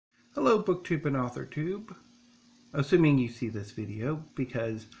Hello BookTube and AuthorTube, assuming you see this video,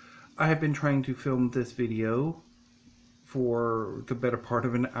 because I have been trying to film this video for the better part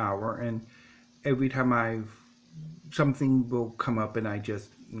of an hour, and every time something will come up and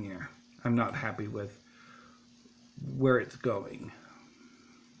I'm not happy with where it's going.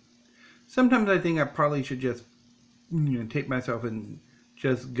 Sometimes I think I probably should just take myself and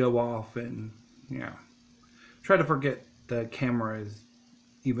just go off and try to forget the camera is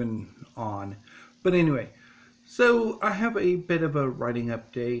even on. But anyway, so I have a bit of a writing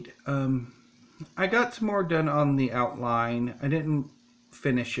update. I got some more done on the outline. I didn't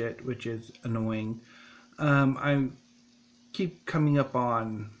finish it, which is annoying. I keep coming up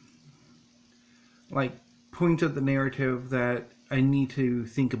on like points of the narrative that I need to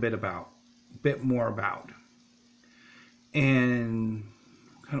think a bit more about and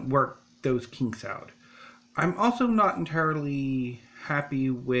kind of work those kinks out. I'm also not entirely happy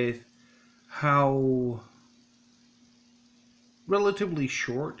with how relatively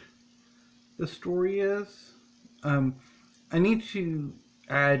short the story is. I need to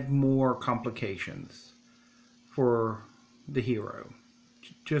add more complications for the hero.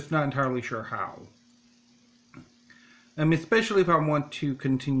 Just not entirely sure how. Especially if I want to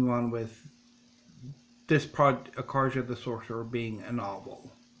continue on with this Akarja the Sorcerer being a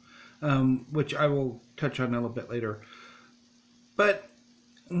novel. Which I will touch on a little bit later. But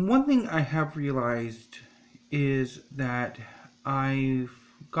one thing I have realized is that I've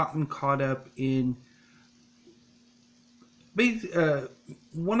gotten caught up in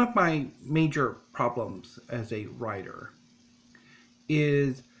one of my major problems as a writer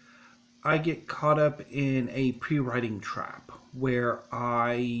is I get caught up in a pre-writing trap where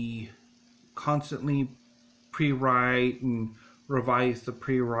I constantly pre-write and revise the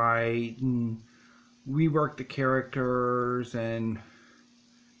pre-write and rework the characters and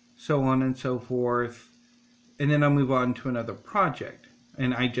so on and so forth, and then I'll move on to another project,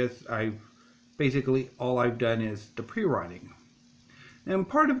 and I've basically all I've done is the pre-writing. And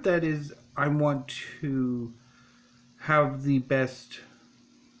part of that is I want to have the best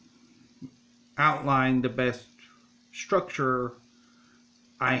outline, the best structure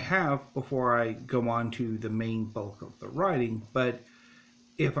I have before I go on to the main bulk of the writing. But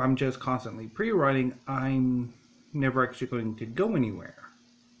if I'm just constantly pre-writing, I'm never actually going to go anywhere.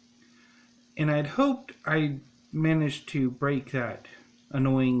 And I'd hoped I managed to break that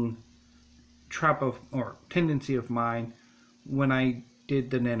annoying trap or tendency of mine when I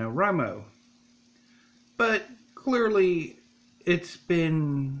did the NaNoWriMo. But clearly it's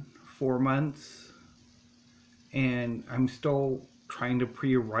been 4 months and I'm still trying to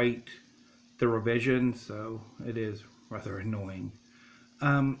pre-write the revision, so it is rather annoying.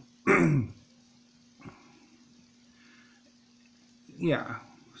 Yeah,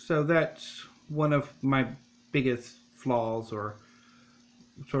 so that's one of my biggest flaws or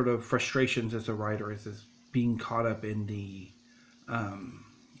sort of frustrations as a writer is being caught up in the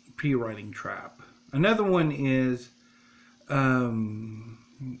pre-writing trap. Another one is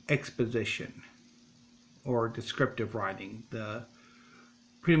exposition or descriptive writing,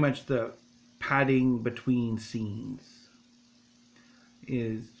 pretty much the padding between scenes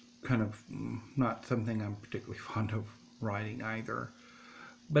is kind of not something I'm particularly fond of writing either.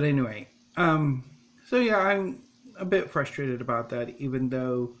 But anyway, so yeah, I'm a bit frustrated about that, even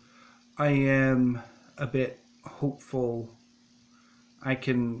though I am a bit hopeful I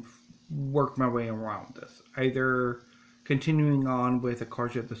can work my way around this, either continuing on with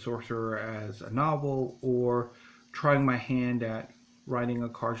Akarja the Sorcerer as a novel or trying my hand at writing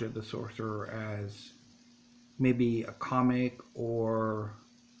Akarja the Sorcerer as maybe a comic or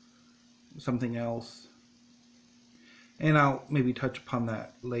something else. And I'll maybe touch upon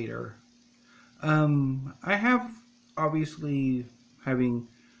that later. I have obviously, having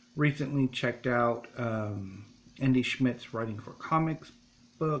recently checked out Andy Schmidt's Writing for Comics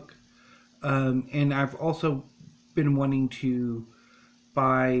book, and I've also been wanting to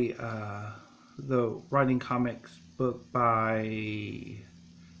buy the Writing Comics book by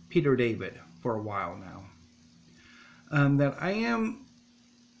Peter David for a while now. That I am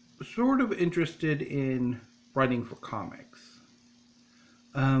sort of interested in writing for comics,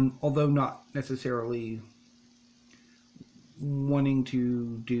 although not necessarily wanting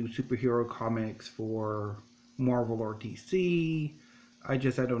to do superhero comics for Marvel or DC. I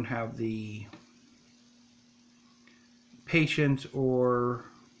don't have the patience, or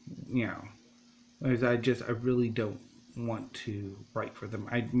I really don't want to write for them.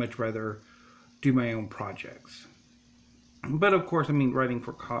 I'd much rather do my own projects. But of course, I mean, writing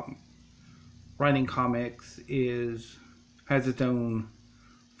comics has its own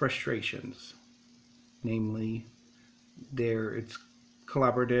frustrations. Namely, it's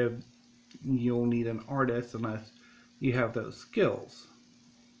collaborative. You'll need an artist unless you have those skills.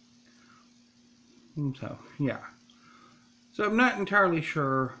 So, yeah. So I'm not entirely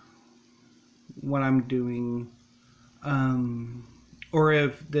sure what I'm doing, or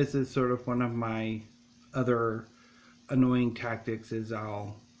if this is sort of one of my other annoying tactics is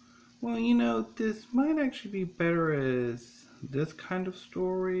well, you know, this might actually be better as this kind of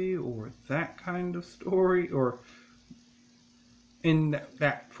story or that kind of story, or in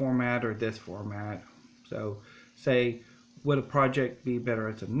that format or this format. So say, would a project be better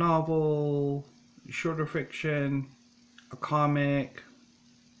as a novel, shorter fiction, a comic,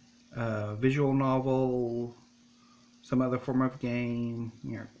 a visual novel, some other form of game?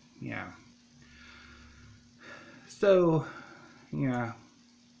 Yeah. So, yeah.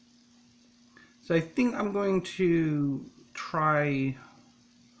 So I think I'm going to try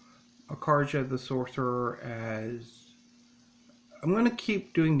Akarja the Sorcerer as... I'm going to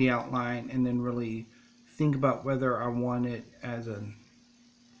keep doing the outline and then really think about whether I want it as a...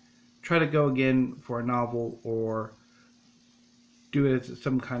 try to go again for a novel or do it as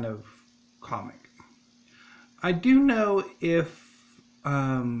some kind of comic. I do know if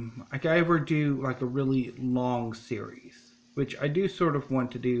I ever do like a really long series, which I do sort of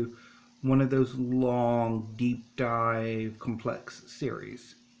want to do, one of those long, deep dive, complex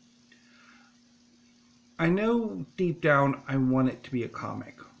series. I know deep down I want it to be a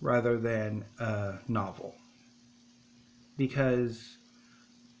comic rather than a novel. Because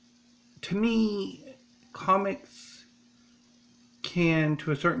to me, comics can,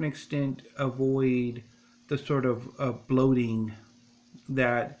 to a certain extent, avoid the sort of bloating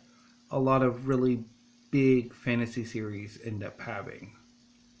that a lot of really big fantasy series end up having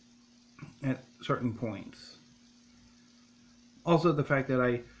at certain points. Also, the fact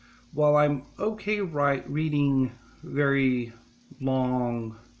that while I'm okay reading very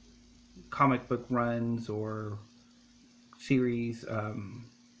long comic book runs or series,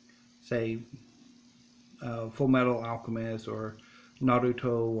 say Full Metal Alchemist or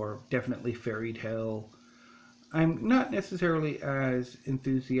Naruto or definitely Fairy Tail, I'm not necessarily as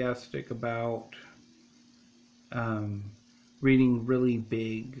enthusiastic about reading really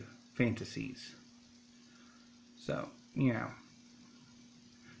big fantasies. So, yeah.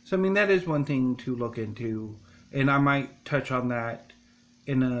 So, I mean, that is one thing to look into, and I might touch on that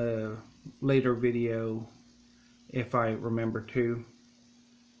in a later video if I remember to.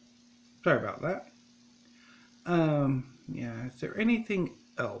 Sorry about that. Yeah, is there anything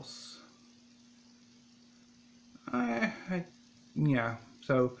else? Yeah,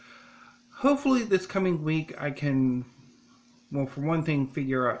 so hopefully this coming week I can, well, for one thing,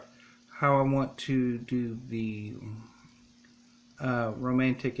 figure out how I want to do the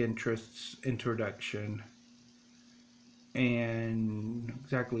romantic interests introduction and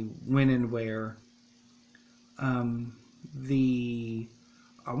exactly when and where. I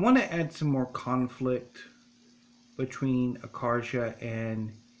want to add some more conflict between Akarja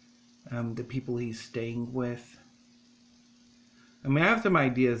and the people he's staying with. I mean, I have some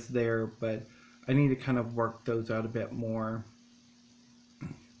ideas there, but I need to kind of work those out a bit more.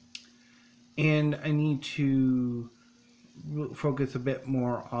 And I need to focus a bit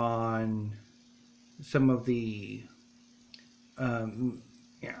more on some of the,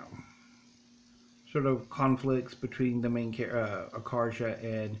 sort of conflicts between the main Akarja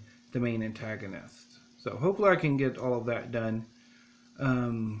and the main antagonist. So hopefully I can get all of that done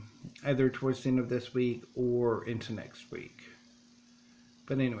either towards the end of this week or into next week.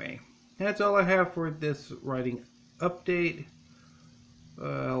 But anyway, that's all I have for this writing update.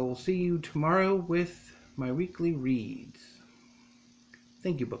 I'll see you tomorrow with my weekly reads.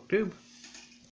 Thank you, BookTube.